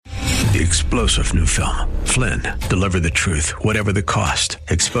the explosive new film, Flynn, deliver the truth, whatever the cost.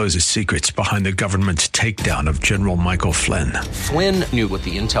 Exposes secrets behind the government's takedown of General Michael Flynn. Flynn knew what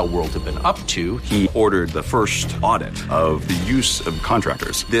the intel world had been up to. He ordered the first audit of the use of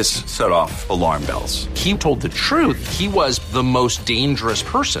contractors. This set off alarm bells. He told the truth. He was the most dangerous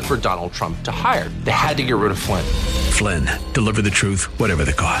person for Donald Trump to hire. They had to get rid of Flynn. Flynn, deliver the truth, whatever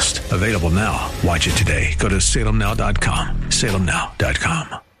the cost. Available now. Watch it today. Go to salemnow.com.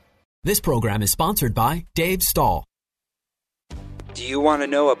 salemnow.com. This program is sponsored by Dave Stahl. Do you want to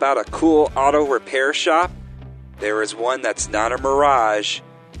know about a cool auto repair shop? There is one that's not a mirage.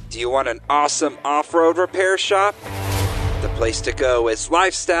 Do you want an awesome off-road repair shop? The place to go is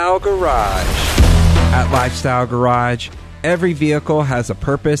Lifestyle Garage. At Lifestyle Garage, every vehicle has a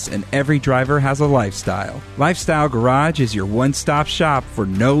purpose and every driver has a lifestyle. Lifestyle Garage is your one-stop shop for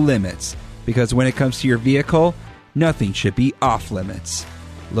no limits, because when it comes to your vehicle, nothing should be off limits.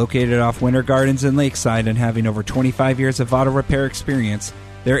 Located off Winter Gardens and Lakeside and having over 25 years of auto repair experience,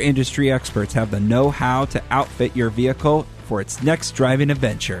 their industry experts have the know-how to outfit your vehicle for its next driving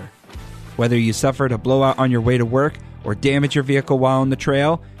adventure. Whether you suffered a blowout on your way to work or damage your vehicle while on the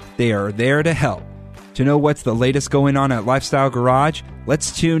trail, they are there to help. To know what's the latest going on at Lifestyle Garage,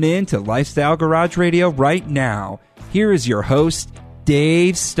 let's tune in to Lifestyle Garage Radio right now. Here is your host,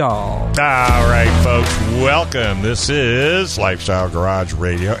 Dave Stahl. All right, folks, welcome. This is Lifestyle Garage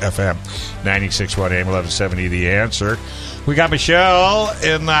Radio, FM 96.1 AM 1170, The Answer. We got Michelle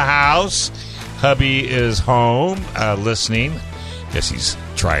in the house. Hubby is home listening. Guess he's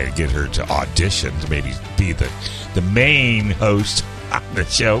trying to get her to audition to maybe be the main host on the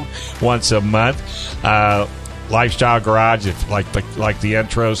show once a month. Lifestyle Garage, if like the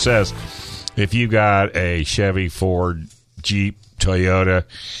intro says, if you got a Chevy, Ford, Jeep, Toyota,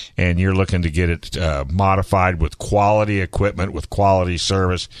 and you're looking to get it modified with quality equipment, with quality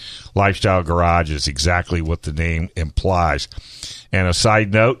service, Lifestyle Garage is exactly what the name implies. And a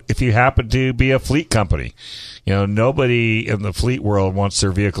side note, if you happen to be a fleet company, you know, nobody in the fleet world wants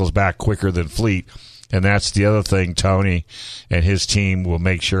their vehicles back quicker than fleet. And that's the other thing Tony and his team will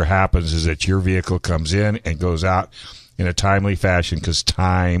make sure happens, is that your vehicle comes in and goes out in a timely fashion, because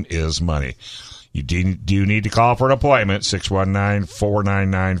time is money. You do need to call for an appointment,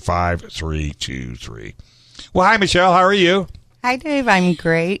 619-499-5323. Well, hi, Michelle. How are you? Hi, Dave. I'm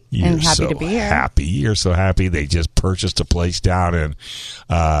great and happy to be here. You're so happy. They just purchased a place down in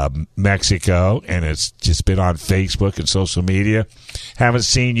Mexico, and it's just been on Facebook and social media. Haven't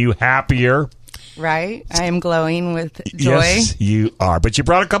seen you happier. Right. I am glowing with joy. Yes, you are. But you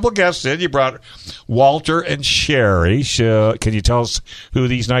brought a couple of guests in. You brought Walter and Sherry. Can you tell us who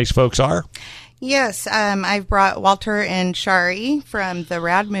these nice folks are? Yes, I've brought Walter and Shari from the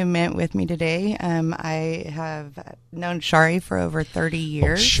RAD movement with me today. I have known Shari for over 30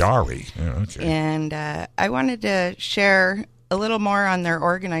 years. Oh, Shari. Yeah, okay. And I wanted to share a little more on their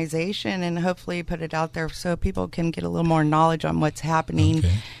organization and hopefully put it out there so people can get a little more knowledge on what's happening.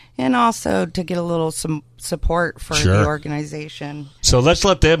 Okay. And also to get a little some support for the organization. So let's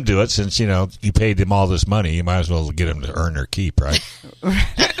let them do it, since, you know, you paid them all this money. You might as well get them to earn their keep, right?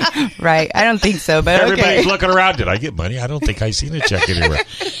 Right. I don't think so, but everybody's looking around. Did I get money? I don't think I seen a check anywhere.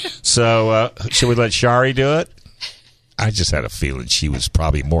 So should we let Shari do it? I just had a feeling she was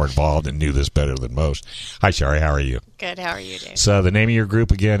probably more involved and knew this better than most. Hi, Shari. How are you? Good. How are you, Dave? So the name of your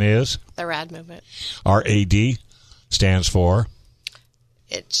group again is? The RAD movement. RAD stands for?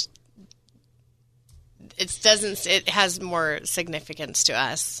 It has more significance to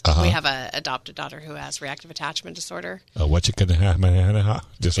us. We have an adopted daughter who has reactive attachment disorder. What's it going to have?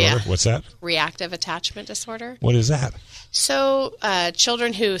 Disorder? Yeah. What's that? Reactive attachment disorder. What is that? So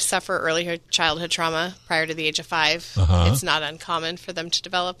children who suffer early childhood trauma prior to the age of 5, it's not uncommon for them to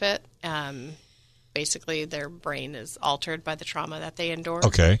develop it. Basically, their brain is altered by the trauma that they endure.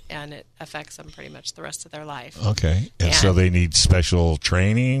 Okay. And it affects them pretty much the rest of their life. Okay. And so they need special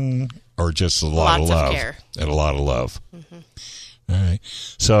training, or just a lot of love? Lots of care. And a lot of love. Mm-hmm. All right.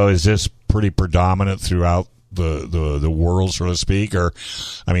 So is this pretty predominant throughout the world, so to speak? Or,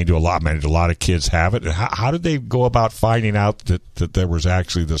 I mean, do a lot of kids have it? And how did they go about finding out that there was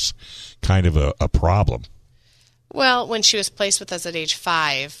actually this kind of a problem? Well, when she was placed with us at age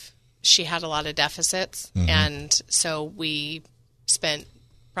 5, she had a lot of deficits, and so we spent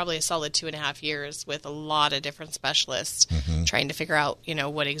probably a solid 2.5 years with a lot of different specialists trying to figure out, you know,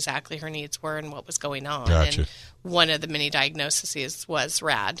 what exactly her needs were and what was going on. Gotcha. And one of the many diagnoses was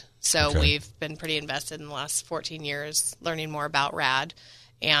RAD. So we've been pretty invested in the last 14 years learning more about RAD.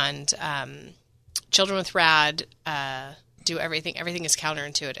 And children with RAD do everything. Everything is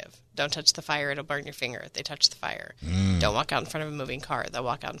counterintuitive. Don't touch the fire. It'll burn your finger if they touch the fire. Don't walk out in front of a moving car. They'll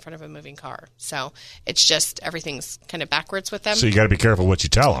walk out in front of a moving car. So it's just everything's kind of backwards with them. So you got to be careful what you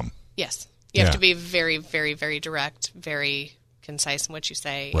tell them. Yes. You have to be very, very, very direct, very concise in what you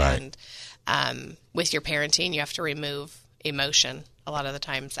say. Right. And with your parenting, you have to remove emotion a lot of the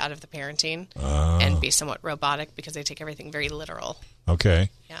times out of the parenting and be somewhat robotic because they take everything very literal. Okay.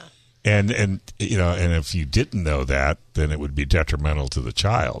 Yeah. And and if you didn't know that, then it would be detrimental to the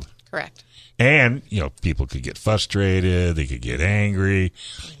child. Correct. And, people could get frustrated, they could get angry,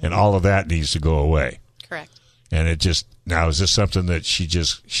 and all of that needs to go away. Correct. And it just, now is this something that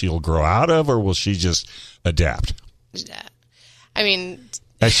she'll grow out of, or will she just adapt? I mean,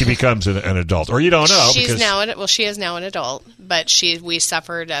 as she becomes an adult, or you don't know. She is now an adult, but we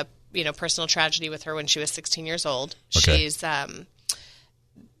suffered a personal tragedy with her when she was 16 years old. Okay. She's the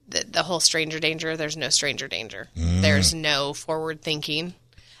whole stranger danger. There's no stranger danger. There's no forward thinking,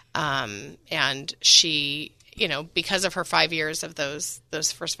 and she, because of her 5 years of those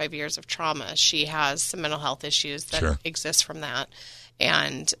first 5 years of trauma, she has some mental health issues that exist from that,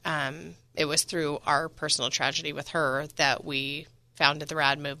 and it was through our personal tragedy with her that we founded the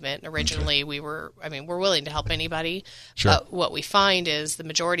RAD movement. Originally, we're willing to help anybody. Sure. But what we find is the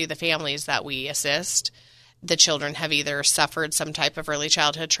majority of the families that we assist, the children have either suffered some type of early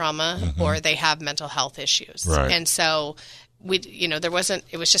childhood trauma or they have mental health issues. Right. And so it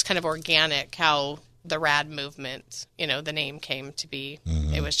was just kind of organic how the RAD movement, the name came to be.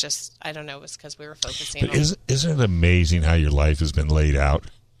 It was just, I don't know, it was because we were focusing on. Isn't it amazing how your life has been laid out?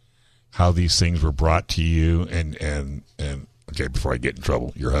 How these things were brought to you and okay, before I get in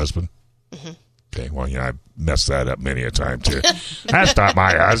trouble, your husband? Mm-hmm. Okay, well, I messed that up many a time, too. That's not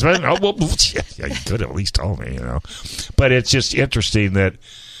my husband. Oh, well, yeah, you could have at least told me, But it's just interesting that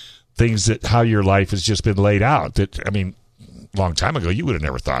how your life has just been laid out. That, a long time ago, you would have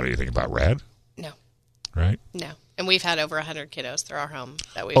never thought anything about RAD. No. Right? No. And we've had over 100 kiddos through our home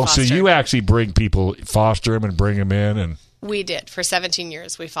that we fostered. So you actually bring people, foster them and bring them in? And we did. For 17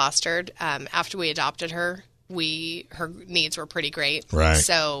 years, we fostered. After we adopted her, her needs were pretty great. Right.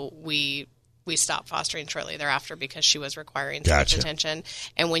 So we stopped fostering shortly thereafter because she was requiring so much attention.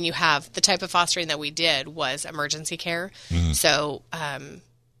 And when you have the type of fostering that we did was emergency care. So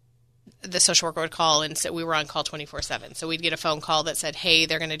the social worker would call, and so we were on call 24/7. So we'd get a phone call that said, "Hey,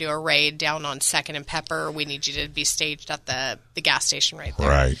 they're going to do a raid down on 2nd and Pepper. We need you to be staged at the gas station right there."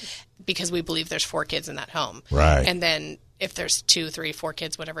 Right. Because we believe there's 4 kids in that home. Right. And then if there's 2, 3, 4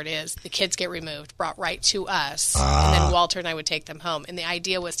 kids, whatever it is, the kids get removed, brought right to us, and then Walter and I would take them home. And the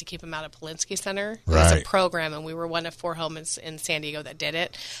idea was to keep them out of Polinsky Center. It was a program, and we were one of 4 homes in San Diego that did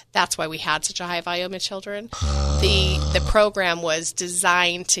it. That's why we had such a high volume of children. The program was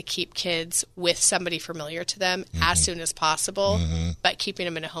designed to keep kids with somebody familiar to them as soon as possible, but keeping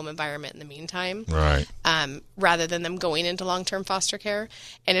them in a home environment in the meantime. Right. Rather than them going into long-term foster care.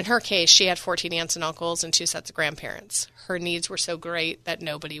 And in her case, she had 14 aunts and uncles and 2 sets of grandparents. Her needs were so great that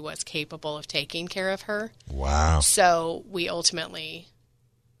nobody was capable of taking care of her. Wow. So we ultimately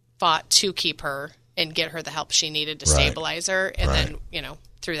fought to keep her and get her the help she needed to stabilize her. And then,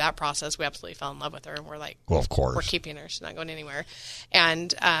 through that process, we absolutely fell in love with her. And we're like, well, of course. We're keeping her. She's not going anywhere.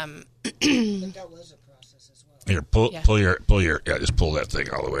 And but that was a process as well. Here, just pull that thing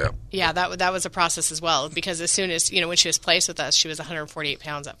all the way up. Yeah, that was a process as well, because as soon as, when she was placed with us, she was 148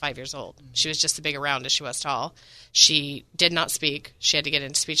 pounds at 5 years old. She was just as big around as she was tall. She did not speak. She had to get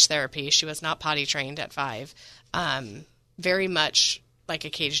into speech therapy. She was not potty trained at 5. Very much like a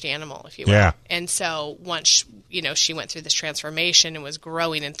caged animal, if you will. Yeah. And so once, she went through this transformation and was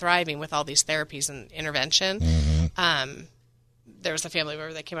growing and thriving with all these therapies and intervention, there was a family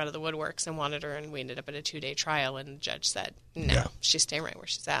member that came out of the woodworks and wanted her, and we ended up at a 2-day trial, and the judge said, no, she's staying right where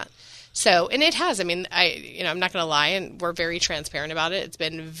she's at. So, and it has, I'm not going to lie, and we're very transparent about it. It's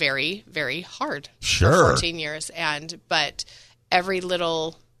been very, very hard for 14 years. But every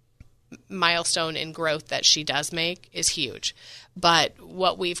little milestone in growth that she does make is huge. But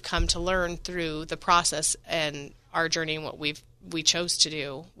what we've come to learn through the process and our journey and what we chose to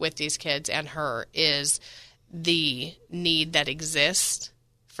do with these kids and her is the need that exists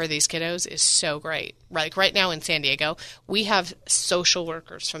for these kiddos is so great. Like right now in San Diego, we have social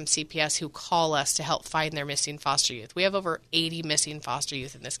workers from CPS who call us to help find their missing foster youth. We have over 80 missing foster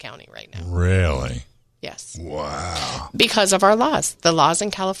youth in this county right now. Really? Yes. Wow. Because of our laws. The laws in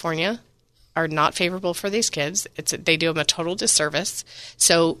California are not favorable for these kids. They do them a total disservice.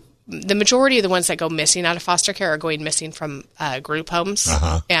 So the majority of the ones that go missing out of foster care are going missing from group homes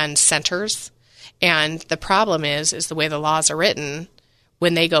and centers. And the problem is the way the laws are written,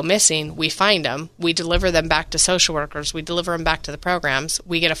 when they go missing, we find them. We deliver them back to social workers. We deliver them back to the programs.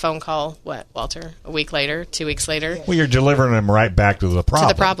 We get a phone call, Walter, a week later, 2 weeks later? Well, you're delivering them right back to the problem.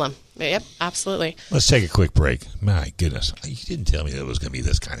 To the problem. Yep, absolutely. Let's take a quick break. My goodness. You didn't tell me that it was going to be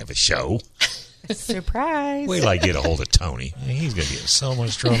this kind of a show. Surprise. Wait till I get a hold of Tony. He's going to get in so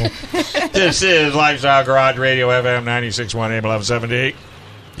much trouble. This is Lifestyle Garage Radio, FM 96.1 AM 1170.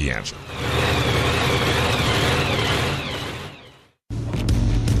 The Answer.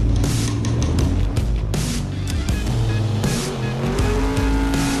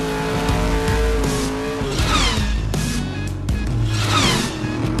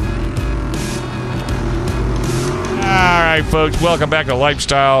 All right, folks, welcome back to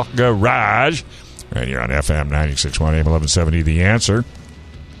Lifestyle Garage, right here on FM 96.1 AM 1170, The Answer.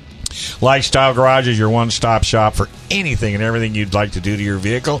 Lifestyle Garage is your one-stop shop for anything and everything you'd like to do to your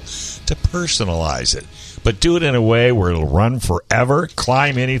vehicle to personalize it. But do it in a way where it'll run forever,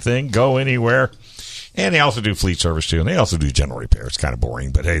 climb anything, go anywhere. And they also do fleet service, too. And they also do general repair. It's kind of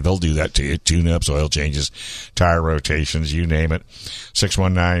boring, but hey, they'll do that to you. Tune-ups, oil changes, tire rotations, you name it.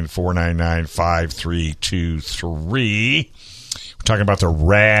 619-499-5323. We're talking about the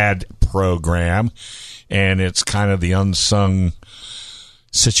RAD program, and it's kind of the unsung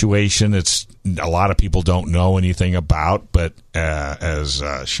situation. It's a lot of people don't know anything about, but as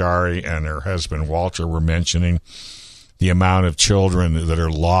Shari and her husband Walter were mentioning, the amount of children that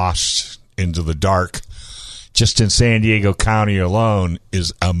are lost into the dark just in San Diego County alone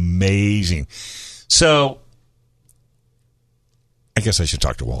is amazing. So I guess I should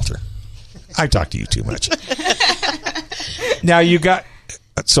talk to Walter. I talk to you too much. Now you got,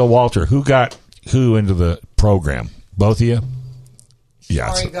 so Walter, who got who into the program? Both of you?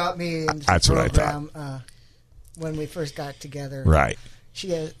 Yeah, Shari got me into that's the what program, I thought. When we first got together. Right.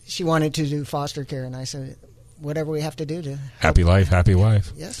 She wanted to do foster care, and I said, whatever we have to do to help. Happy life, happy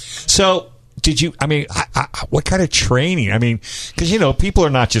wife. Yes. So did you, I mean, what kind of training? I mean, because, you know, people are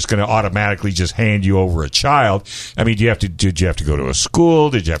not just going to automatically just hand you over a child. I mean, did you have to go to a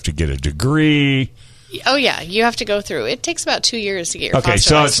school? Did you have to get a degree? Oh, yeah. You have to go through. It takes about 2 years to get your Okay, foster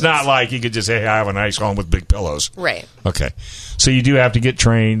so license. it's not like you could just say, hey, I have a nice home with big pillows. Right. Okay. So you do have to get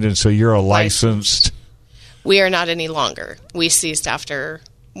trained, and so you're a licensed. We are not any longer. We ceased after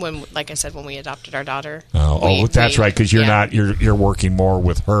when, like I said, when we adopted our daughter. That's right, because you're not, you're working more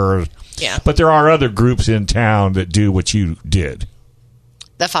with her. Yeah. But there are other groups in town that do what you did.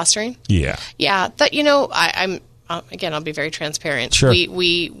 The fostering? Yeah. Yeah. That, you know, I'm again, I'll be very transparent. Sure.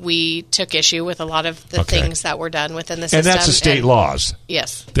 We took issue with a lot of the things that were done within the system. And that's the state laws.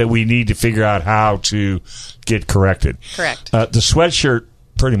 Yes. That we need to figure out how to get corrected. Correct. The sweatshirt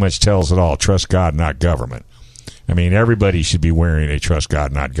pretty much tells it all. Trust God, not government. I mean, everybody should be wearing a Trust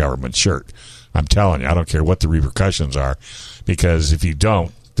God, not government shirt. I'm telling you, I don't care what the repercussions are, because if you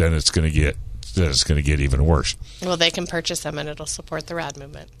don't, then it's going to get even worse. Well, they can purchase them, and it'll support the RAD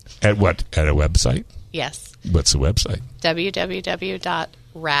movement. At what? At a website? Yes. What's the website?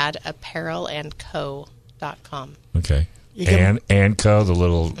 www.radapparellandco.com. Okay. And Co, the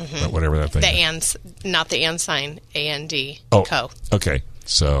little whatever that thing. The and, not the and sign, AND. Oh, Co. Okay.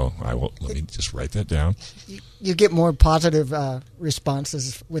 So let me just write that down. You get more positive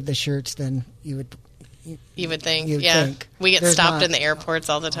responses with the shirts than you would. You would think. You'd Yeah. think. We get There's stopped not in the airports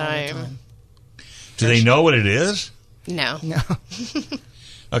all the time. Do they know what it is? No. No.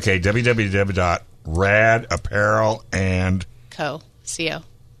 Okay,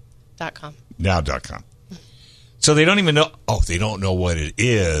 www.radapparellandco.com. Now.com. So they don't even know. Oh, they don't know what it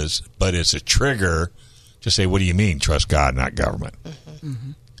is, but it's a trigger to say, what do you mean, trust God, not government?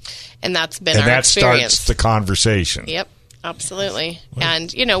 Mm-hmm. And that's been our experience. And that starts the conversation. Yep, absolutely. Well,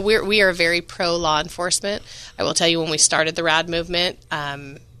 and, you know, we are very pro-law enforcement. I will tell you, when we started the RAD movement,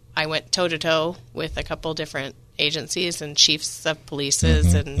 I went toe-to-toe with a couple different agencies and chiefs of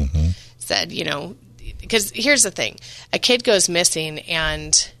polices and said, you know, because here's the thing. A kid goes missing,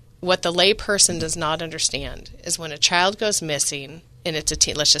 and what the lay person does not understand is when a child goes missing, and it's a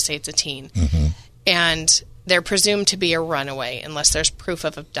teen, let's just say it's a teen, and they're presumed to be a runaway unless there's proof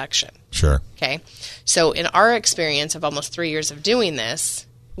of abduction. Sure. Okay. So in our experience of almost 3 years of doing this,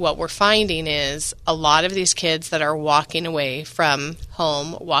 what we're finding is a lot of these kids that are walking away from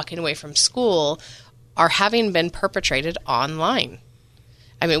home, walking away from school, are having been perpetrated online.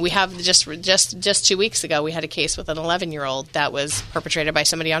 I mean, we have just 2 weeks ago, we had a case with an 11-year-old that was perpetrated by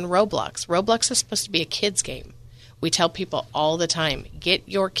somebody on Roblox. Roblox is supposed to be a kid's game. We tell people all the time, get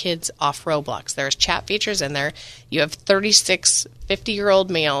your kids off Roblox. There's chat features in there. You have 36 50-year-old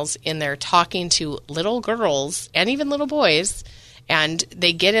males in there talking to little girls and even little boys, And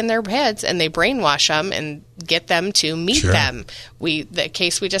they get in their heads and they brainwash them and get them to meet them. The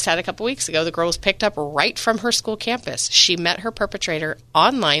case we just had a couple weeks ago, the girl was picked up right from her school campus. She met her perpetrator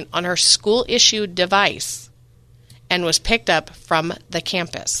online on her school-issued device and was picked up from the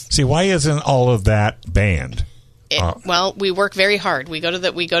campus. See, why isn't all of that banned? Well, we work very hard. We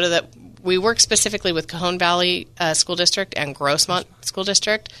work specifically with Cajon Valley School District and Grossmont School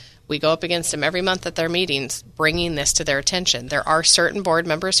District. We go up against them every month at their meetings, bringing this to their attention. There are certain board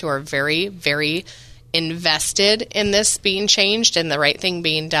members who are very, very invested in this being changed and the right thing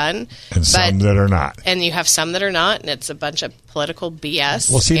being done. And some that are not. And you have some that are not, and it's a bunch of political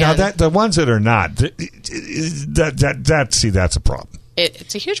BS. Well, see, now the ones that are not, that's a problem.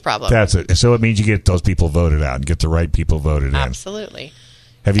 It's a huge problem. That's it. So it means you get those people voted out and get the right people voted in. Absolutely.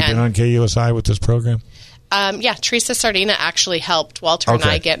 Have you been on KUSI with this program? Yeah, Teresa Sardina actually helped Walter and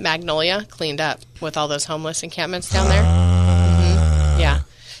I get Magnolia cleaned up with all those homeless encampments down there. Yeah.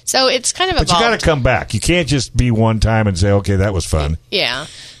 So it's kind of evolved. But you got to come back. You can't just be one time and say, okay, that was fun. Yeah.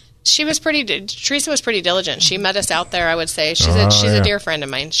 Teresa was pretty diligent. She met us out there, I would say. She's a dear friend of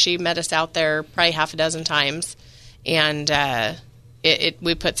mine. She met us out there probably half a dozen times. And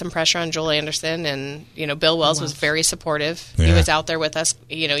we put some pressure on Joel Anderson, and, Bill Wells was very supportive. Yeah. He was out there with us,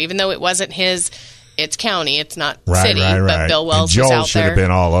 even though it wasn't it's county, it's not city, but Bill Wells was out there. Joel should have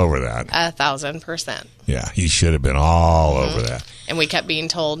been all over that. 1,000%. Yeah, he should have been all over that. And we kept being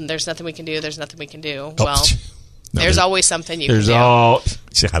told, there's nothing we can do, there's nothing we can do. Well, there's always something you can do. I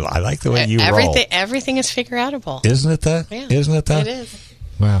like the way you roll. Everything is figure-outable. Isn't it that? Yeah, isn't it that? It is.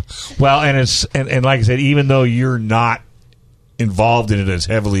 Wow. Well, and like I said, even though you're not involved in it as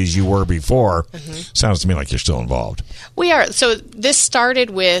heavily as you were before, sounds to me like you're still involved. We are. So this started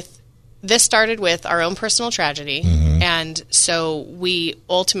with our own personal tragedy, and so we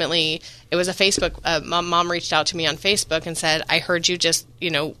ultimately, it was a Facebook, mom reached out to me on Facebook and said, I heard you just,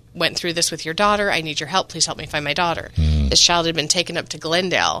 went through this with your daughter. I need your help. Please help me find my daughter. This child had been taken up to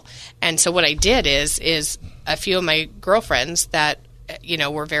Glendale. And so what I did is a few of my girlfriends that,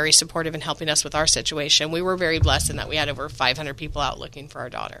 were very supportive in helping us with our situation. We were very blessed in that we had over 500 people out looking for our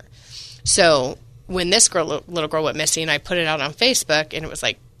daughter. So when this little girl went missing, I put it out on Facebook, and it was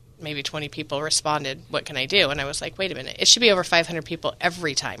like, maybe 20 people responded, what can I do? And I was like, wait a minute, it should be over 500 people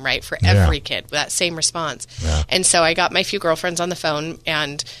every time, right? For every kid, with that same response. Yeah. And so I got my few girlfriends on the phone,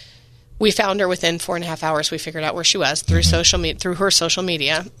 and we found her within 4.5 hours. We figured out where she was through through her social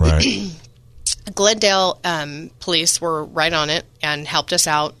media. Right. Glendale police were right on it and helped us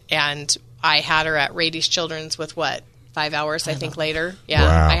out. And I had her at Rady's Children's with 5 hours, I think, later. Yeah,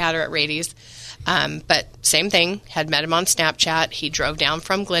 wow. I had her at Rady's. But same thing, had met him on Snapchat. He drove down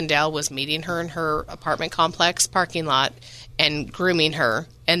from Glendale, was meeting her in her apartment complex parking lot and grooming her,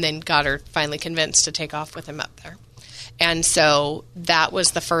 and then got her finally convinced to take off with him up there. And so that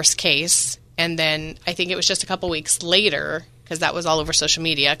was the first case. And then I think it was just a couple weeks later, because that was all over social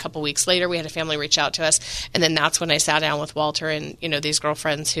media. A couple weeks later, we had a family reach out to us. And then that's when I sat down with Walter and, these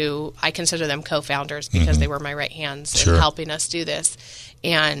girlfriends who I consider them co-founders because they were my right hands in helping us do this.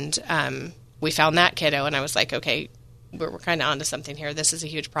 And, we found that kiddo, and I was like, okay, we're kind of onto something here. This is a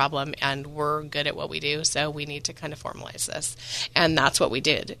huge problem, and we're good at what we do, so we need to kind of formalize this. And that's what we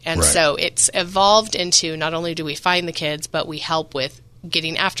did. And so it's evolved into not only do we find the kids, but we help with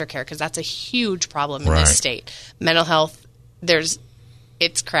getting aftercare, because that's a huge problem in this state. Mental health, it's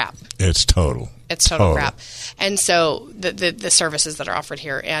crap. It's total. It's total crap. And so the services that are offered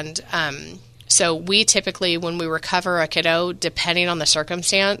here, and so we typically, when we recover a kiddo, depending on the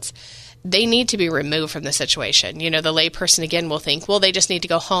circumstance, they need to be removed from the situation. The layperson, again, will think, well, they just need to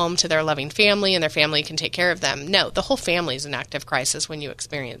go home to their loving family and their family can take care of them. No, the whole family is in active crisis when you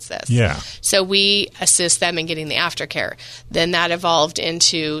experience this. Yeah. So we assist them in getting the aftercare. Then that evolved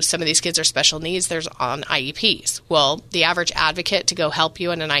into some of these kids are special needs. There's on IEPs. Well, the average advocate to go help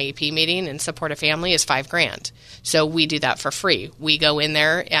you in an IEP meeting and support a family is $5,000. So we do that for free. We go in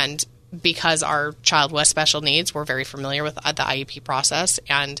there, and because our child was special needs, we're very familiar with the IEP process,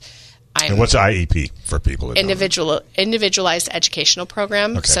 and what's IEP for people that individualized educational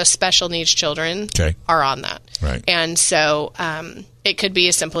program. Okay. So special needs children are on that. Right. And so it could be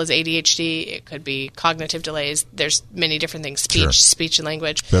as simple as ADHD. It could be cognitive delays. There's many different things, speech and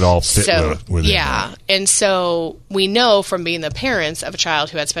language. That all fit within that. And so we know from being the parents of a child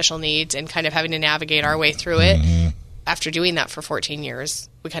who had special needs and kind of having to navigate our way through it, after doing that for 14 years,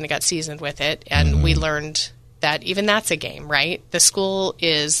 we kind of got seasoned with it. And we learned that even that's a game, right? The school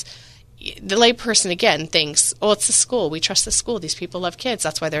is... The layperson, again, thinks, oh, it's the school. We trust the school. These people love kids.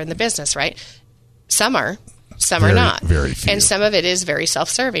 That's why they're in the business, right? Some are. Some are not. Very few. And some of it is very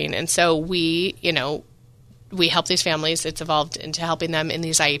self-serving. And so we, we help these families. It's evolved into helping them in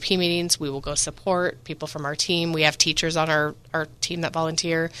these IEP meetings. We will go support people from our team. We have teachers on our team that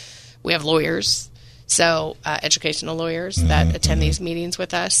volunteer. We have lawyers, so educational lawyers that attend these meetings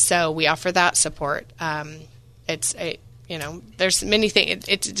with us. So we offer that support. There's many things.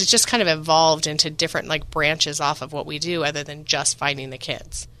 It's just kind of evolved into different like branches off of what we do, other than just finding the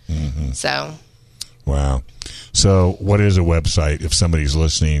kids. So, wow. So, what is a website if somebody's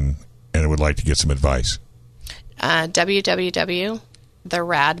listening and would like to get some advice?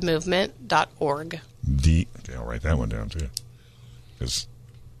 www.theradmovement.org. I'll write that one down too. Because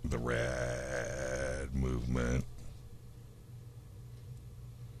the Rad Movement.org.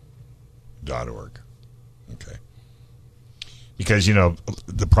 Okay. Because,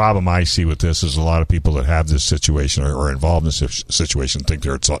 the problem I see with this is a lot of people that have this situation or are involved in this situation think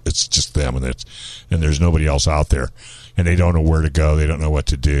it's just them and there's nobody else out there. And they don't know where to go. They don't know what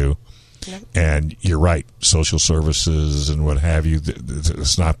to do. Yep. And you're right. Social services and what have you,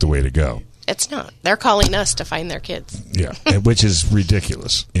 it's not the way to go. It's not. They're calling us to find their kids. Yeah, which is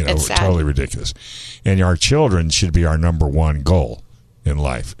ridiculous. It's sad. Totally ridiculous. And our children should be our number one goal in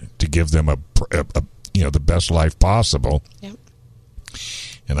life, to give them the best life possible. Yep.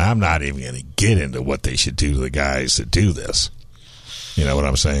 And I'm not even going to get into what they should do to the guys that do this. You know what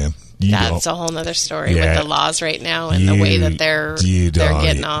I'm saying? That's a whole other story with the laws right now and the way that they're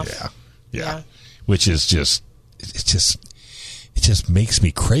getting off. Yeah. Which is just, it just makes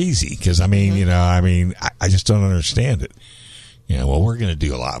me crazy because, I just don't understand it. We're going to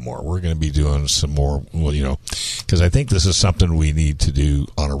do a lot more. We're going to be doing some more, because I think this is something we need to do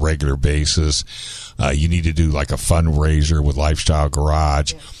on a regular basis. You need to do like a fundraiser with Lifestyle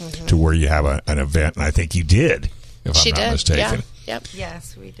Garage to where you have an event, and I think you did, if I'm not mistaken. Yeah. Yep.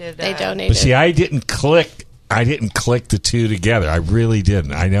 Yes, we did. They donated. But see, I didn't click the two together. I really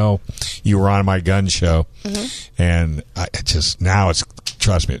didn't. I know you were on my gun show, and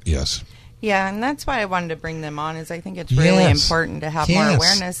trust me, yes. Yeah, and that's why I wanted to bring them on, is I think it's really important to have more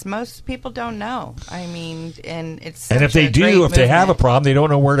awareness. Most people don't know. And it's and if they do, if they have a problem, they don't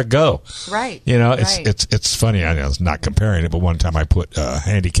know where to go. Right. It's funny. I know it's not comparing it, but one time I put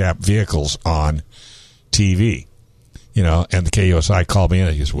handicapped vehicles on TV, and the KUSI called me in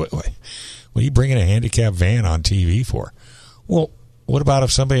and he goes, "What are you bringing a handicapped van on TV for?" Well, what about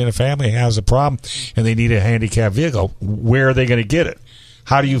if somebody in a family has a problem and they need a handicapped vehicle? Where are they going to get it?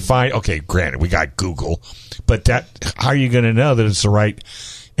 How do you find? Okay, granted, we got Google, but how are you going to know that it's the right?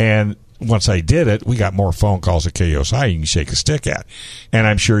 And once I did it, we got more phone calls at KUSI you can shake a stick at, and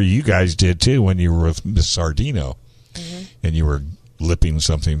I'm sure you guys did too when you were with Miss Sardino, and you were lipping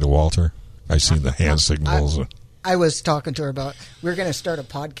something to Walter. I seen the hand signals. I was talking to her about, we're going to start a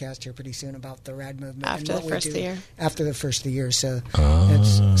podcast here pretty soon about the Rad Movement. After the first of the year. After the first of the year. So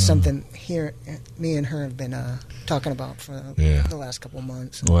it's something here me and her have been talking about for the last couple of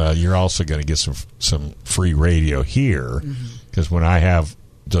months. Well, you're also going to get some free radio here, because when I have,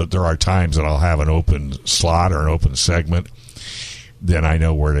 there are times that I'll have an open slot or an open segment, then I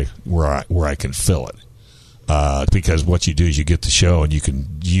know where I can fill it. Because what you do is you get the show and you can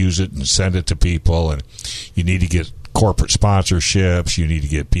use it and send it to people, and you need to get corporate sponsorships. You need to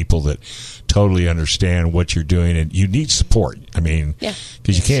get people that totally understand what you're doing, and you need support. Because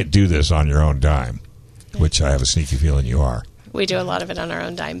you can't do this on your own dime, which I have a sneaky feeling you are. We do a lot of it on our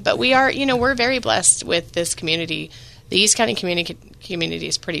own dime, but we are, we're very blessed with this community. The East County community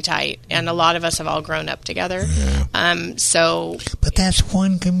is pretty tight, and a lot of us have all grown up together. Yeah. But that's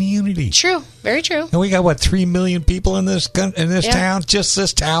one community. True, very true. And we got 3 million people in this town, just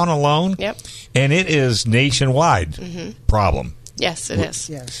this town alone. Yep. And it is nationwide problem. Yes, it is.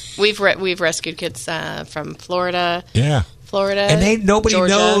 Yes. We've rescued kids from Florida. Yeah. And nobody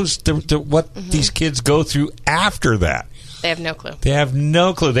Georgia. knows what these kids go through after that. They have no clue. They have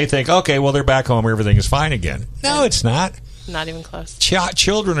no clue. They think, okay, well, they're back home. Everything is fine again. No, it's not. Not even close.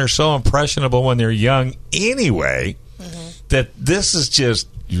 Children are so impressionable when they're young anyway that this is just...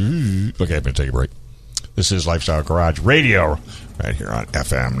 Okay, I'm going to take a break. This is Lifestyle Garage Radio right here on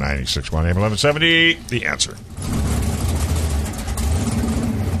FM 96.1 AM 1170. The Answer.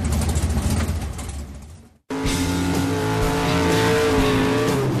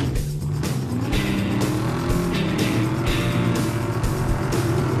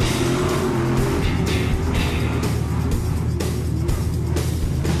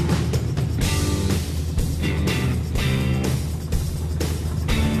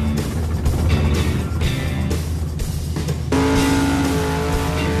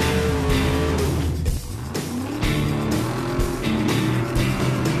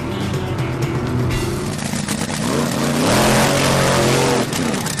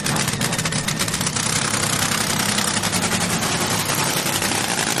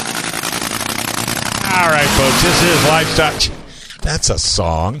 All right, folks, this is Lifestyle. That's a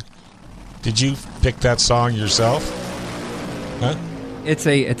song. Did you pick that song yourself? Huh? It's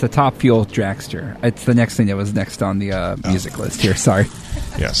a Top Fuel dragster. It's the next thing that was next on the music list here. Sorry.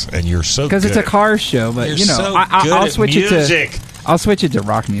 Yes, and you're so good. Because it's a car show, but You're so good I'll at switch music. I'll switch it to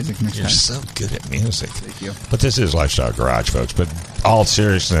rock music next You're time. so good at music. Thank you. But this is Lifestyle Garage, folks. But all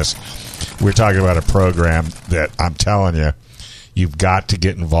seriousness, we're talking about a program that I'm telling you, you've got to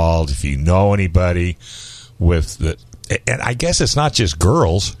get involved if you know anybody with the. And I guess it's not just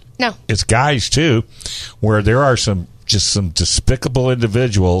girls. No, it's guys too, where there are some despicable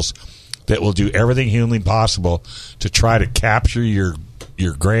individuals that will do everything humanly possible to try to capture your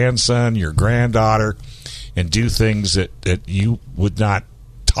grandson, your granddaughter, and do things that you would not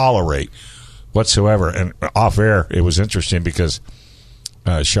tolerate whatsoever. And off air, it was interesting because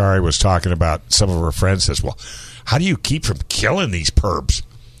Shari was talking about some of her friends says, well, how do you keep from killing these perps?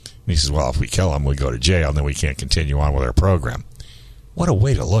 And he says, well, if we kill them, we go to jail, and then we can't continue on with our program. What a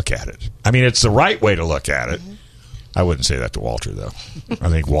way to look at it. I mean, it's the right way to look at it. Mm-hmm. I wouldn't say that to Walter, though. I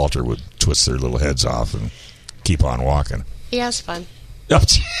think Walter would twist their little heads off and keep on walking. He has fun. Look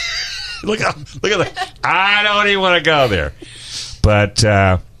at that. I don't even want to go there. But,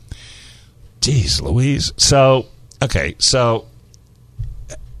 geez, Louise. So, okay, so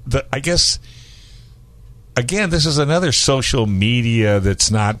I guess, again, this is another social media that's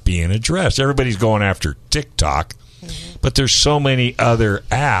not being addressed. Everybody's going after TikTok, but there's so many other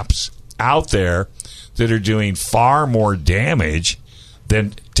apps out there that are doing far more damage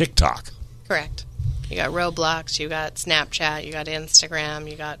than TikTok. Correct. You got Roblox, you got Snapchat, you got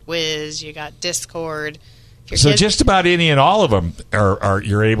Instagram, you got Wiz, you got Discord. So just about any and all of them are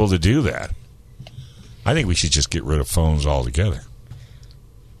you're able to do that. I think we should just get rid of phones altogether.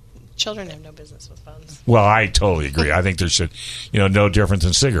 Children have no business with phones. Well, I totally agree. I think there should, no different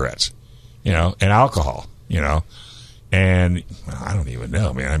than cigarettes, and alcohol, and I don't even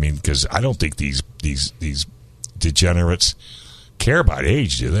know, man. I mean, because I don't think these degenerates care about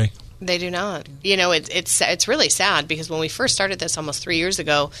age, do they? They do not. It's really sad because when we first started this almost 3 years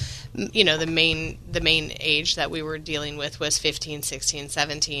ago, the main age that we were dealing with was 15, 16,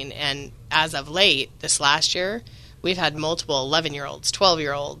 17, and as of late, this last year, we've had multiple 11-year-olds,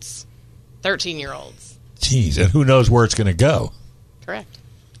 12-year-olds, 13-year-olds. Jeez, and who knows where it's going to go? Correct.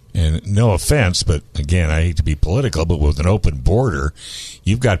 And no offense, but again, I hate to be political, but with an open border,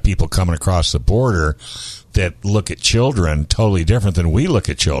 you've got people coming across the border that look at children totally different than we look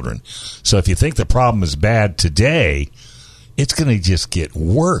at children. So if you think the problem is bad today, it's going to just get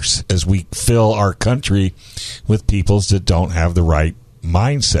worse as we fill our country with peoples that don't have the right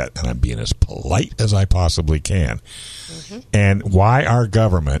mindset. And I'm being as polite as I possibly can. Mm-hmm. And why our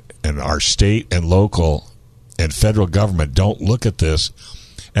government and our state and local and federal government don't look at this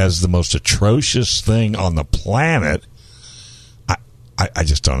as the most atrocious thing on the planet, I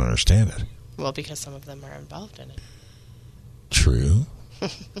just don't understand it. Well, because some of them are involved in it. True.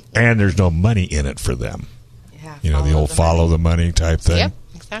 And there's no money in it for them. Yeah, the old follow the money type thing. Yep,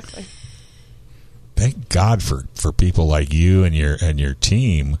 exactly. Thank God for people like you and your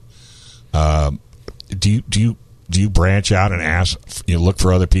team. Do you branch out and ask, look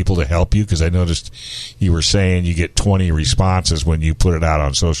for other people to help you? Because I noticed you were saying you get 20 responses when you put it out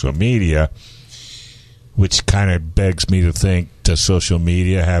on social media, which kind of begs me to think, does social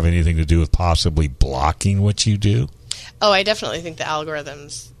media have anything to do with possibly blocking what you do? Oh, I definitely think the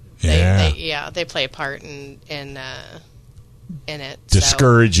algorithms, they play a part in it.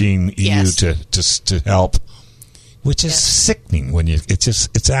 Discouraging you to help, which is sickening when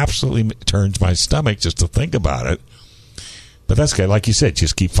it's absolutely turns my stomach just to think about it. But that's good. Like you said,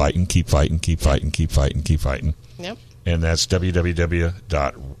 just keep fighting, keep fighting, keep fighting, keep fighting, keep fighting. Yep. And that's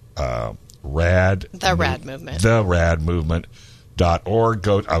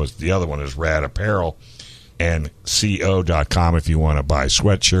www.radmovement.org. The other one is Rad Apparel and co.com if you want to buy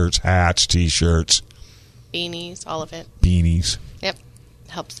sweatshirts, hats, t-shirts, beanies, all of it. Beanies. Yep.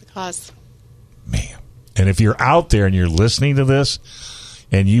 Helps the cause. Man. And if you're out there and you're listening to this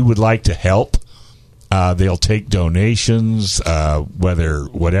and you would like to help, they'll take donations,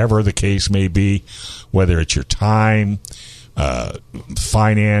 whatever the case may be, whether it's your time,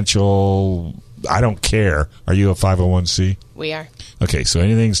 financial, I don't care. Are you a 501c? We are. Okay, so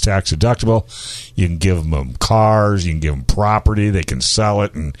anything's tax deductible. You can give them cars, you can give them property, they can sell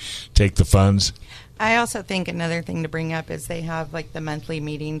it and take the funds. I also think another thing to bring up is they have like the monthly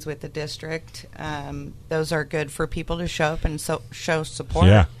meetings with the district. Those are good for people to show up and show support.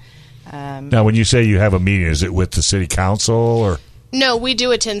 Yeah. Now, when you say you have a meeting, is it with the city council or? No, we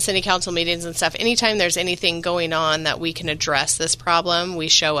do attend city council meetings and stuff. Anytime there's anything going on that we can address this problem, we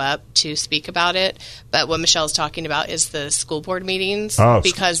show up to speak about it. But what Michelle's talking about is the school board meetings,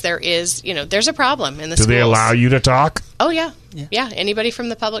 because there is, there's a problem in the schools. Do they allow you to talk? Oh, yeah. Yeah, anybody from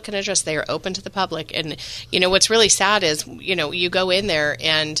the public can address. They are open to the public. And, what's really sad is, you go in there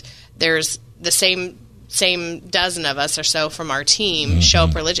and there's the same dozen of us or so from our team show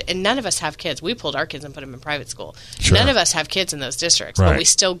up religion, and none of us have kids. We pulled our kids and put them in private school. Sure. None of us have kids in those districts, but we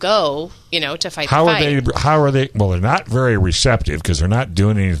still go, to fight the fight. How are they? Well, they're not very receptive because they're not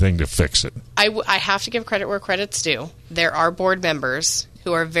doing anything to fix it. I have to give credit where credit's due. There are board members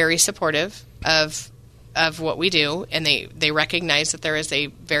who are very supportive of what we do, and they recognize that there is a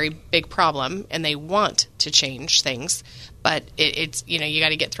very big problem, and they want to change things. But it's you got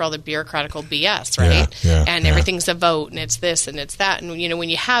to get through all the bureaucratical BS, right? And everything's a vote, and it's this and it's that. And, when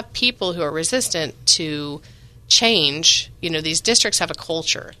you have people who are resistant to change, these districts have a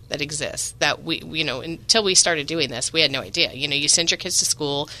culture that exists that we until we started doing this, we had no idea. You send your kids to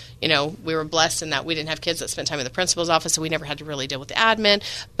school. We were blessed in that we didn't have kids that spent time in the principal's office, so we never had to really deal with the admin.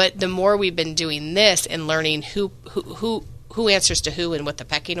 But the more we've been doing this and learning who answers to who and what the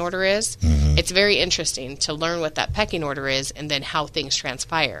pecking order is, it's very interesting to learn what that pecking order is and then how things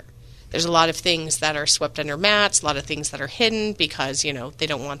transpire. There's a lot of things that are swept under mats, a lot of things that are hidden because, they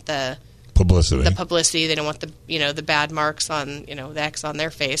don't want the publicity. They don't want the bad marks on, the X on their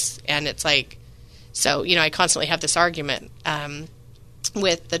face. And it's like, so, I constantly have this argument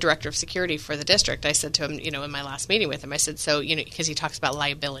with the director of security for the district. I said to him, in my last meeting with him, I said, so, because he talks about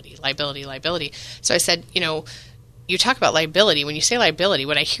liability. So I said, you talk about liability. When you say liability,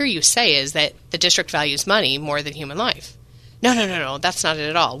 what I hear you say is that the district values money more than human life. No, that's not it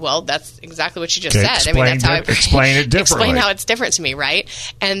at all. Well, that's exactly what you just said. That's how I explain it differently. Explain how it's different to me, right?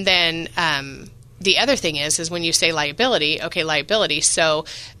 And then the other thing is when you say liability, okay, liability. So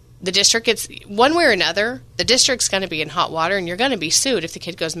the district gets, one way or another, the district's going to be in hot water, and you're going to be sued if the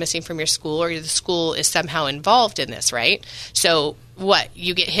kid goes missing from your school or the school is somehow involved in this, right? So what,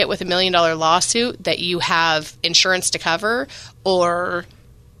 you get hit with $1 million lawsuit that you have insurance to cover, or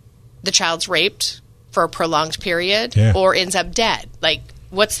the child's raped for a prolonged period, or ends up dead. Like,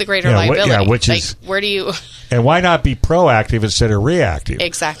 what's the greater liability? Which is, where do you... And why not be proactive instead of reactive?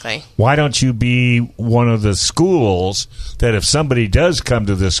 Exactly. Why don't you be one of the schools that if somebody does come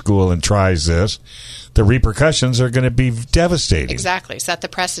to this school and tries this, the repercussions are going to be devastating. Exactly. Set the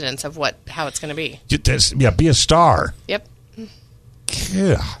precedence of how it's going to be. Be a star. Yep.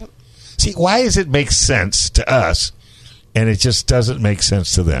 Yeah. See, why does it make sense to us and it just doesn't make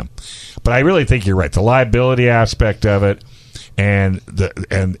sense to them? But I really think you're right. The liability aspect of it and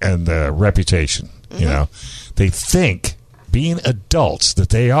the reputation, they think, being adults that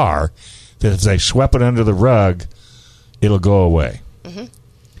they are, that if they sweep it under the rug, it'll go away. Mm-hmm.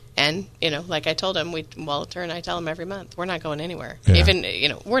 And, like I told him, Walter and I tell him every month, we're not going anywhere. Yeah.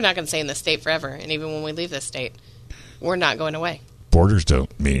 Even, we're not going to stay in this state forever. And even when we leave this state, we're not going away. Borders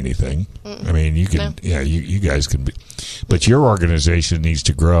don't mean anything. Mm-mm. I mean, you can, you guys can be, but your organization needs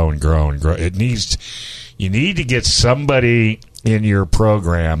to grow and grow and grow. You need to get somebody in your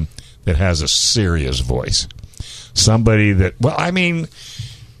program that has a serious voice. Somebody that, well, I mean,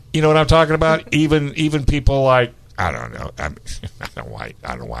 you know what I'm talking about? Even people like, I don't know. I don't know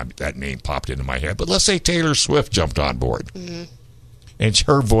why that name popped into my head. But let's say Taylor Swift jumped on board. Mm-hmm. And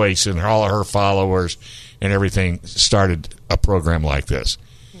her voice and all of her followers and everything started a program like this.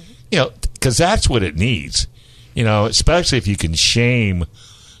 Mm-hmm. Because that's what it needs. Especially if you can shame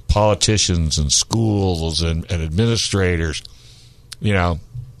politicians and schools and administrators.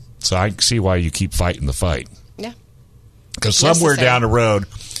 So I see why you keep fighting the fight. Yeah. Because somewhere down the road,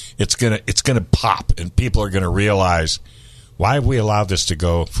 it's gonna pop, and people are gonna realize, why have we allowed this to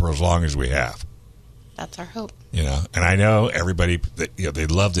go for as long as we have? That's our hope. And I know everybody that they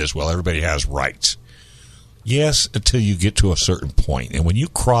love this. Well, everybody has rights. Yes, until you get to a certain point, and when you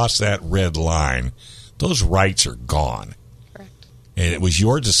cross that red line, those rights are gone. Correct. And it was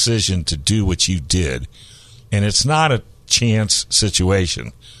your decision to do what you did, and it's not a chance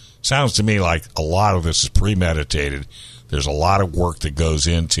situation. Sounds to me like a lot of this is premeditated. There's a lot of work that goes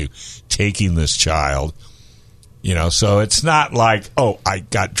into taking this child, so it's not like, oh, I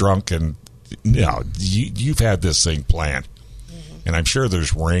got drunk and, you've had this thing planned. Mm-hmm. And I'm sure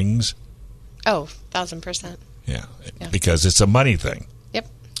there's rings. Oh, 1,000%. Yeah, because it's a money thing. Yep.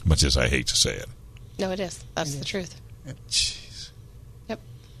 Much as I hate to say it. No, it is. That's the truth. Jeez. Yep.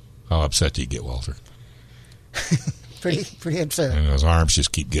 How upset do you get, Walter? Pretty upset. And his arms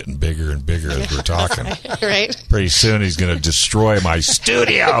just keep getting bigger and bigger as we're talking. Right. Pretty soon he's going to destroy my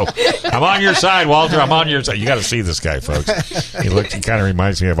studio. I'm on your side, Walter. I'm on your side. You got to see this guy, folks. He kind of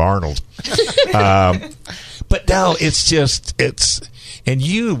reminds me of Arnold. But no, and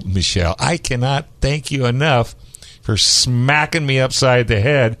you, Michelle, I cannot thank you enough for smacking me upside the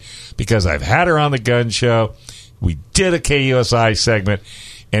head, because I've had her on the gun show. We did a KUSI segment,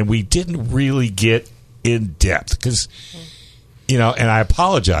 and we didn't really get in depth because, and I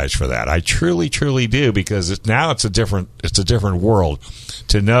apologize for that. I truly, truly do, because now it's a different world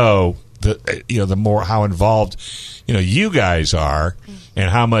to know the more how involved you guys are and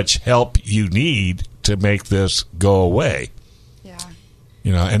how much help you need to make this go away. Yeah.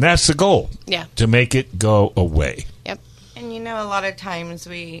 And that's the goal. Yeah. To make it go away. Yep. And a lot of times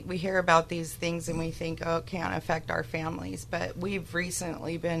we hear about these things and we think, it can't affect our families, but we've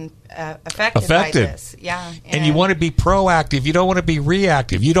recently been affected by this. Yeah. And you want to be proactive. You don't want to be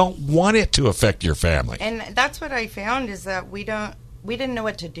reactive. You don't want it to affect your family. And that's what I found, is that we didn't know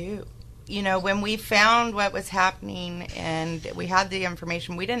what to do. When we found what was happening and we had the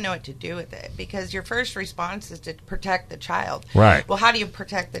information, we didn't know what to do with it, because your first response is to protect the child. Right. Well, how do you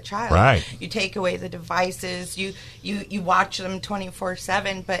protect the child? Right. You take away the devices. You watch them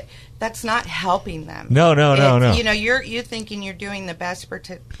 24/7, but that's not helping them. No. You're thinking you're doing the best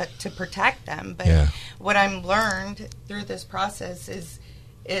to protect them, but what I'm learned through this process is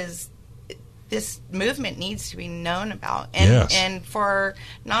this movement needs to be known about, and for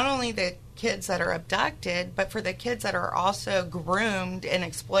not only the kids that are abducted, but for the kids that are also groomed and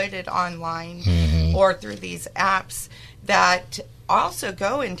exploited online or through these apps that also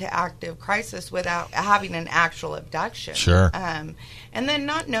go into active crisis without having an actual abduction. Sure. And then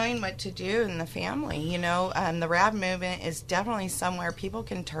not knowing what to do in the family. The RAB movement is definitely somewhere people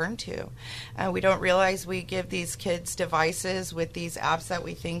can turn to. We don't realize we give these kids devices with these apps that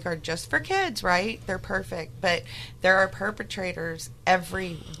we think are just for kids, right? They're perfect. But there are perpetrators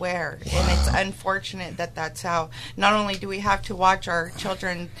everywhere. Wow. And it's unfortunate that that's how, not only do we have to watch our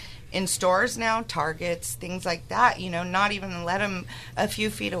children in stores now, Targets, things like that, not even let them a few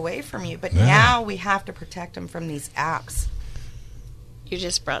feet away from you. But now we have to protect them from these apps. You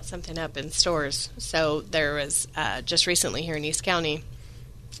just brought something up in stores. So there was, just recently here in East County,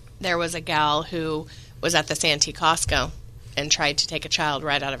 there was a gal who was at the Santee Costco and tried to take a child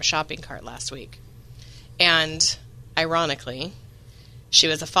right out of a shopping cart last week. And ironically, she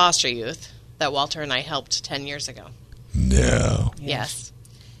was a foster youth that Walter and I helped 10 years ago. No. Yes.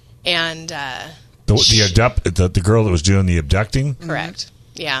 And the girl that was doing the abducting? Correct.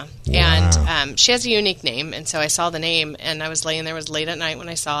 Yeah. Wow. And she has a unique name, and so I saw the name, and I was laying there. It was late at night when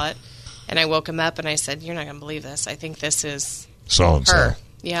I saw it, and I woke him up, and I said, "You're not going to believe this. I think this is so-and-so." her."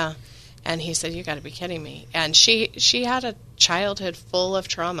 Yeah. And he said, "You got to be kidding me." And she had a childhood full of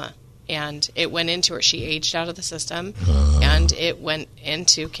trauma, and it went into her. She aged out of the system, and it went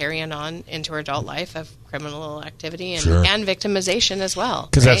into carrying on into her adult life of criminal activity and victimization as well.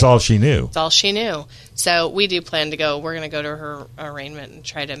 Because that's all she knew. That's all she knew. So we do plan to go. We're going to go to her arraignment and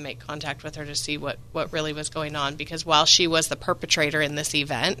try to make contact with her to see what really was going on. Because while she was the perpetrator in this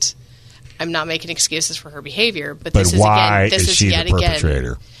event, I'm not making excuses for her behavior. But this why is she yet the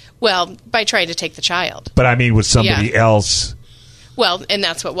perpetrator? Well, by trying to take the child. But I mean, with somebody else. Well, and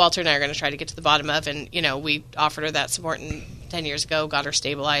that's what Walter and I are going to try to get to the bottom of. And, we offered her that support 10 years ago, got her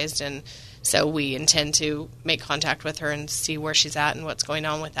stabilized. And so we intend to make contact with her and see where she's at and what's going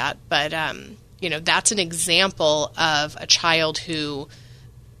on with that. But, that's an example of a child who,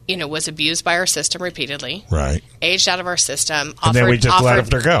 was abused by our system repeatedly. Right. Aged out of our system. And then we just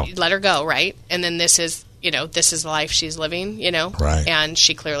let her go. Let her go, right? And then this is the life she's living, Right. And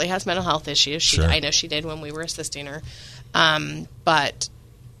she clearly has mental health issues. Sure. I know she did when we were assisting her. But,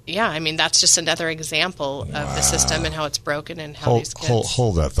 yeah, that's just another example of the system and how it's broken and how these kids...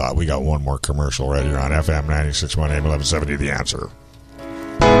 Hold that thought. We got one more commercial right here on FM 96.1 AM 1170, The Answer.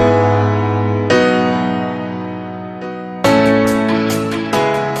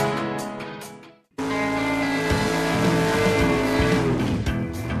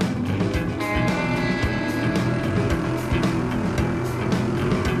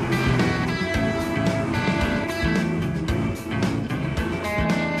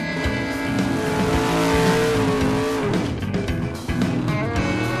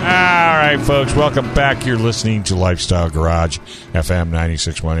 Folks, welcome back. You're listening to Lifestyle Garage, FM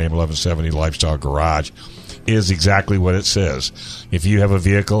 96.1 AM 1170. Lifestyle Garage is exactly what it says. If you have a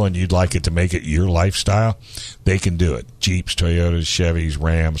vehicle and you'd like it to make it your lifestyle, they can do it. Jeeps, Toyotas, Chevys,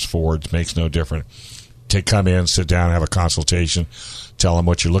 Rams, Fords, makes no difference. Come in, sit down, have a consultation. Tell them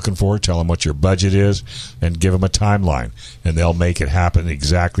what you're looking for, tell them what your budget is, and give them a timeline. And they'll make it happen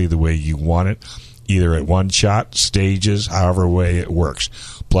exactly the way you want it, either at one shot, stages, however way it works.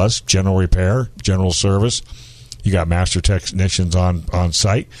 Plus, general repair, general service. You got master technicians on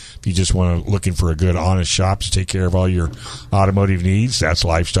site. If you just want to looking for a good, honest shop to take care of all your automotive needs, that's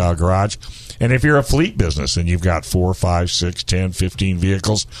Lifestyle Garage. And if you're a fleet business and you've got 4, 5, 6, 10, 15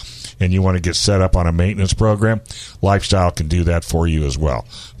 vehicles and you want to get set up on a maintenance program, Lifestyle can do that for you as well.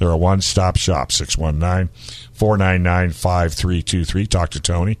 They're a one-stop shop, 619-499-5323. Talk to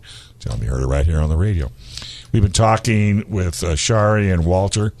Tony. Tell him you heard it right here on the radio. We've been talking with Shari and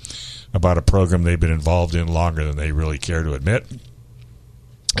Walter about a program they've been involved in longer than they really care to admit.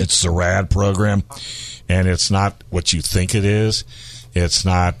 It's the RAD program, and it's not what you think it is. It's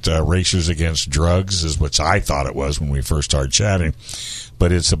not Racers Against Drugs, is what I thought it was when we first started chatting.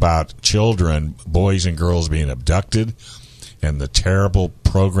 But it's about children, boys and girls being abducted, and the terrible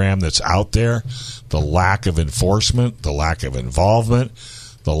program that's out there, the lack of enforcement, the lack of involvement,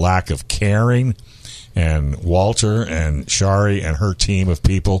 the lack of caring. And Walter and Shari and her team of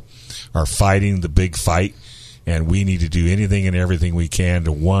people are fighting the big fight, and we need to do anything and everything we can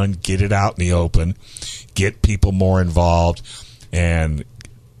to, one, get it out in the open, get people more involved, and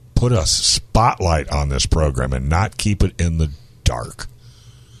put a spotlight on this program and not keep it in the dark.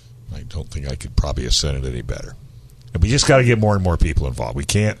 I don't think I could probably have said it any better. And we just got to get more and more people involved. We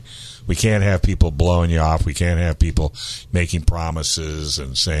can't have people blowing you off. We can't have people making promises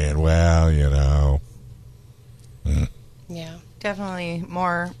and saying, well, you know. Yeah, definitely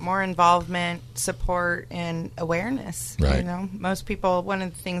more involvement, support, and awareness. Right. You know, most people, one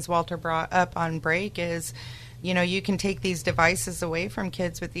of the things Walter brought up on break is, you know, you can take these devices away from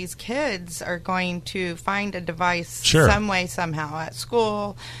kids, but these kids are going to find a device some way, somehow, at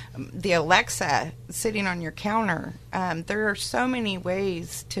school. The Alexa sitting on your counter. There are so many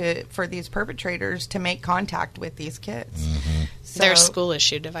ways for these perpetrators to make contact with these kids. Mm-hmm. So, they're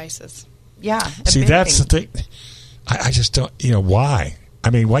school-issued devices. Yeah. See, that's the thing. I just don't, why?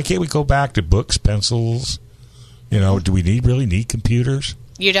 I mean, why can't we go back to books, pencils? Do we really need computers?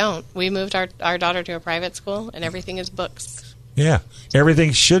 You don't. We moved our daughter to a private school, and everything is books. Yeah.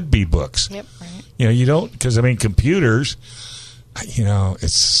 Everything should be books. Yep. Right. You don't, because, computers,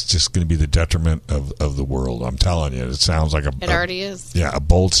 it's just going to be the detriment of the world. I'm telling you. It sounds like it already is. Yeah, a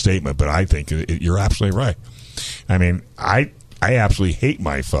bold statement, but I think you're absolutely right. I mean, I absolutely hate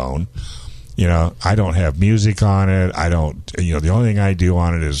my phone. I don't have music on it. I don't, the only thing I do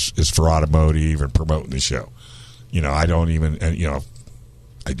on it is for automotive and promoting the show. I don't even, and,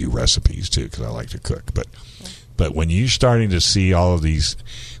 I do recipes too because I like to cook. But when you're starting to see all of these,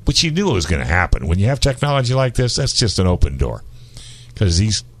 which you knew was going to happen, when you have technology like this, that's just an open door. Because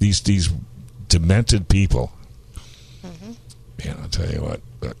these demented people, I'll tell you what,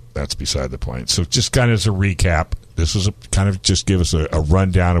 that's beside the point. So just kind of as a recap, this was just give us a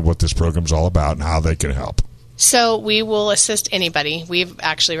rundown of what this program's all about and how they can help. So we will assist anybody. We've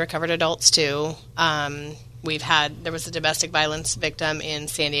actually recovered adults too. There was a domestic violence victim in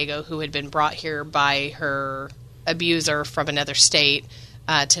San Diego who had been brought here by her abuser from another state,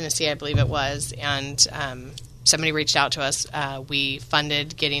 Tennessee, I believe it was, and somebody reached out to us. We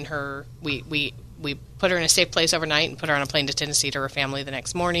funded getting her. We put her in a safe place overnight and put her on a plane to Tennessee to her family the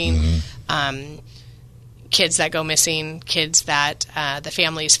next morning. Mm-hmm. Kids that go missing, kids that the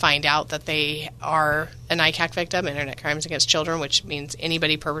families find out that they are an ICAC victim, Internet Crimes Against Children, which means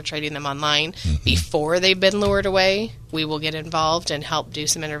anybody perpetrating them online before they've been lured away, we will get involved and help do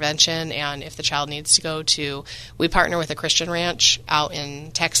some intervention. And if the child needs to go to, we partner with a Christian ranch out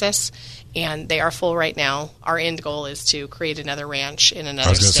in Texas, and they are full right now. Our end goal is to create another ranch in another state.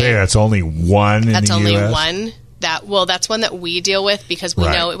 I was going to say, that's only one in the U.S.? That's only one. That's one that we deal with because we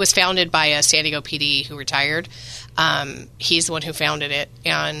know it was founded by a San Diego PD who retired. He's the one who founded it,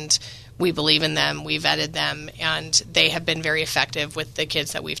 and we believe in them. We vetted them, and they have been very effective with the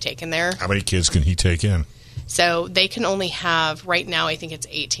kids that we've taken there. How many kids can he take in? So they can only have, right now, I think it's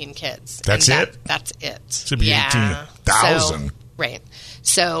 18 kids. That's it? That's it. Should be 18,000. So, right.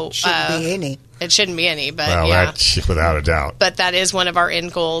 So shouldn't be any. It shouldn't be any, but that's without a doubt. But that is one of our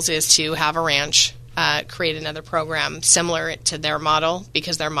end goals, is to have a ranch. Create another program similar to their model,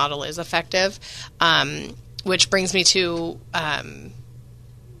 because their model is effective. Which brings me to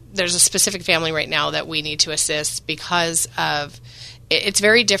there's a specific family right now that we need to assist because of it's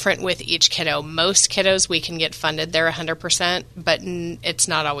very different with each kiddo. Most kiddos we can get funded there 100%, but it's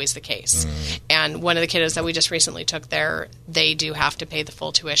not always the case. And one of the kiddos that we just recently took there, they do have to pay the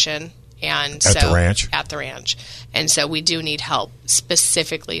full tuition. And at the ranch? At the ranch. And so we do need help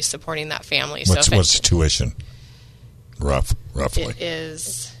specifically supporting that family. What's tuition? roughly? It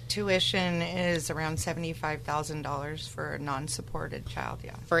is. Tuition is around $75,000 for a non-supported child,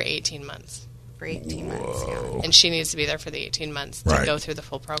 yeah. For 18 months. For 18 months, yeah. And she needs to be there for the 18 months to go through the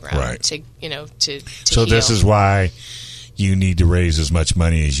full program. Right. To So heal. this is why you need to raise as much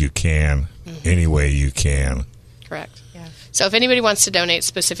money as you can, any way you can. Correct. Yeah. So if anybody wants to donate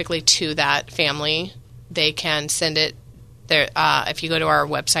specifically to that family, they can send it there. If you go to our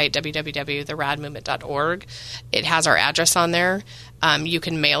website, www.theradmovement.org, it has our address on there. You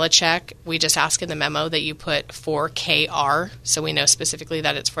can mail a check. We just ask in the memo that you put 4KR, so we know specifically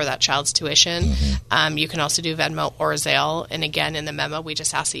that it's for that child's tuition. You can also do Venmo or Zelle, and again in the memo we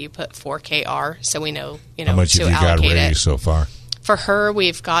just ask that you put 4KR, so we know How much to have you got allocate raised it. so far? For her,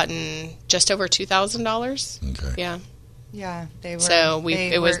 we've gotten just over $2,000. Okay. Yeah. Yeah, they were. So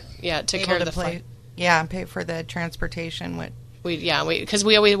they it was were took able care of to the flight. Yeah, pay for the transportation. Because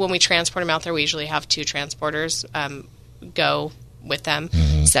we always, when we transport them out there, we usually have 2 transporters go with them.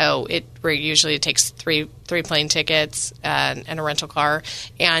 So it usually takes three plane tickets and a rental car,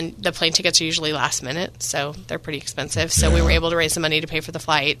 and the plane tickets are usually last minute, so they're pretty expensive. So we were able to raise the money to pay for the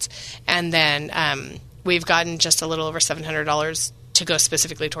flights, and then we've gotten just a little over $700 to go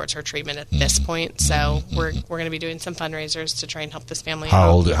specifically towards her treatment at this point. So we're going to be doing some fundraisers to try and help this family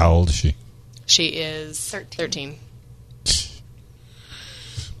out. How old is she? She is 13.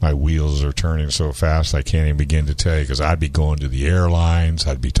 My wheels are turning so fast I can't even begin to tell you, because I'd be going to the airlines.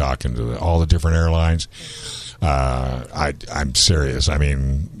 I'd be talking to all the different airlines. I'm serious. I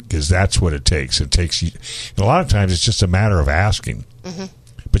mean, because that's what it takes. It takes you. And a lot of times it's just a matter of asking.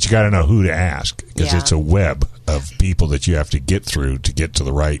 But you got to know who to ask, because it's a web of people that you have to get through to get to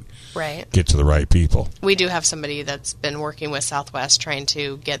the right people. We do have somebody that's been working with Southwest trying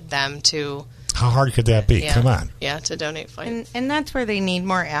to get them to. How hard could that be? Come on. Yeah, to donate flights. And that's where they need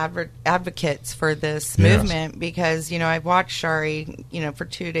more advocates for this movement, because, I've watched Shari, for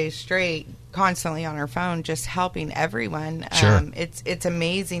 2 days straight, constantly on her phone, just helping everyone. Sure. It's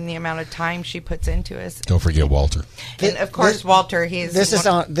amazing the amount of time she puts into us. Don't forget Walter. And of course, Walter, This is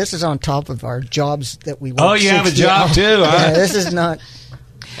on top of our jobs that we work. Oh, you have a job too, huh? Yeah, this is not.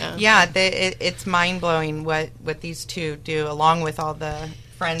 Yeah, it's mind-blowing what these two do, along with all the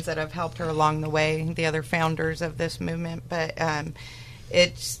friends that have helped her along the way, the other founders of this movement. But and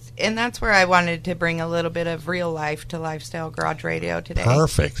that's where I wanted to bring a little bit of real life to Lifestyle Garage Radio today.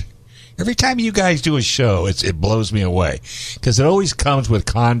 Perfect. Every time you guys do a show, it blows me away, because it always comes with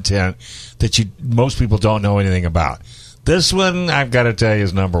content that most people don't know anything about. This one, I've got to tell you,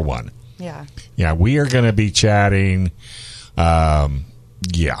 is number one. Yeah. Yeah, we are going to be chatting. There's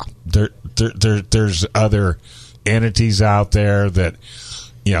other entities out there that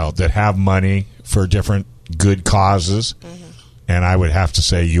that have money for different good causes, and I would have to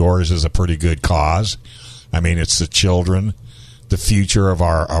say yours is a pretty good cause. I mean, it's the children, the future of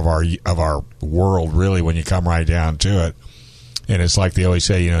our world, really, when you come right down to it. And it's like they always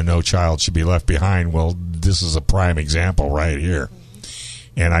say, no child should be left behind. Well, this is a prime example right here.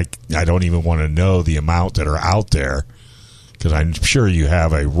 And I don't even want to know the amount that are out there, because I'm sure you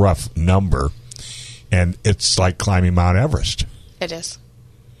have a rough number, and it's like climbing Mount Everest. It is.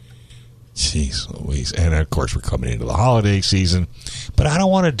 Jeez Louise. And, of course, we're coming into the holiday season. But I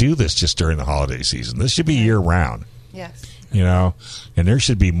don't want to do this just during the holiday season. This should be year-round. Yes. And there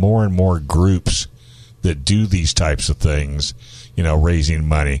should be more and more groups that do these types of things, raising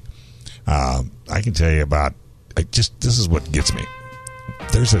money. I can tell you about, this is what gets me.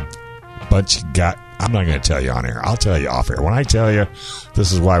 There's a bunch of guys. I'm not going to tell you on air. I'll tell you off air. When I tell you,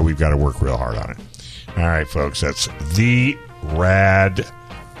 this is why we've got to work real hard on it. All right, folks, that's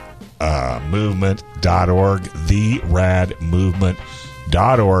theradmovement.org,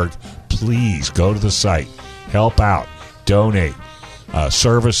 theradmovement.org. Please go to the site, help out, donate,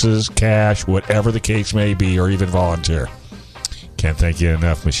 services, cash, whatever the case may be, or even volunteer. Can't thank you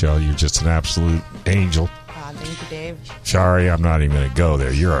enough, Michelle. You're just an absolute angel. Thank you, Dave. Sorry, I'm not even going to go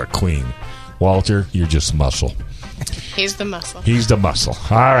there. You're a queen. Walter, you're just muscle. He's the muscle. He's the muscle.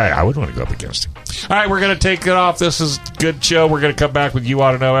 All right. I wouldn't want to go up against him. All right. We're going to take it off. This is a good show. We're going to come back with You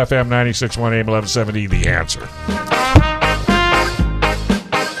Ought to Know, FM 96.1 AM 1170, The Answer.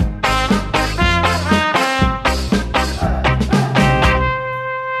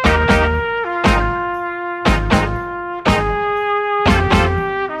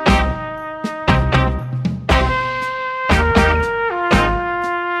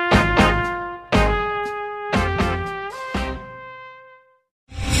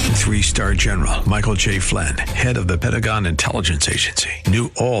 3-star General Michael J. Flynn, head of the Pentagon Intelligence Agency,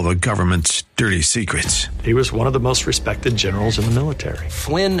 knew all the government's dirty secrets. He was one of the most respected generals in the military.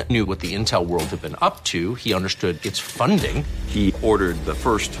 Flynn knew what the intel world had been up to. He understood its funding. He ordered the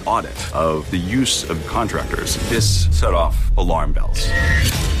first audit of the use of contractors. This set off alarm bells.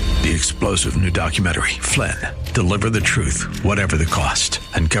 The explosive new documentary, Flynn, Deliver the Truth, Whatever the Cost,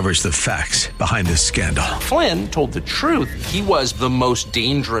 uncovers the facts behind this scandal. Flynn told the truth. He was the most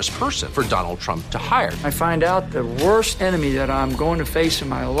dangerous person for Donald Trump to hire. I find out the worst enemy that I'm going to face in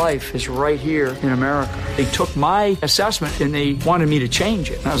my life is right here in America. They took my assessment and they wanted me to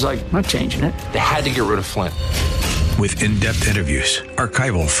change it. And I was like, I'm not changing it. They had to get rid of Flynn. With in-depth interviews,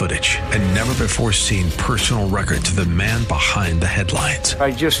 archival footage, and never-before-seen personal records of the man behind the headlines.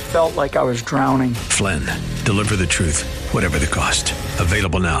 I just felt like I was drowning. Flynn, Deliver the Truth, Whatever the Cost.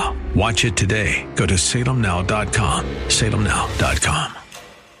 Available now. Watch it today. Go to salemnow.com. salemnow.com.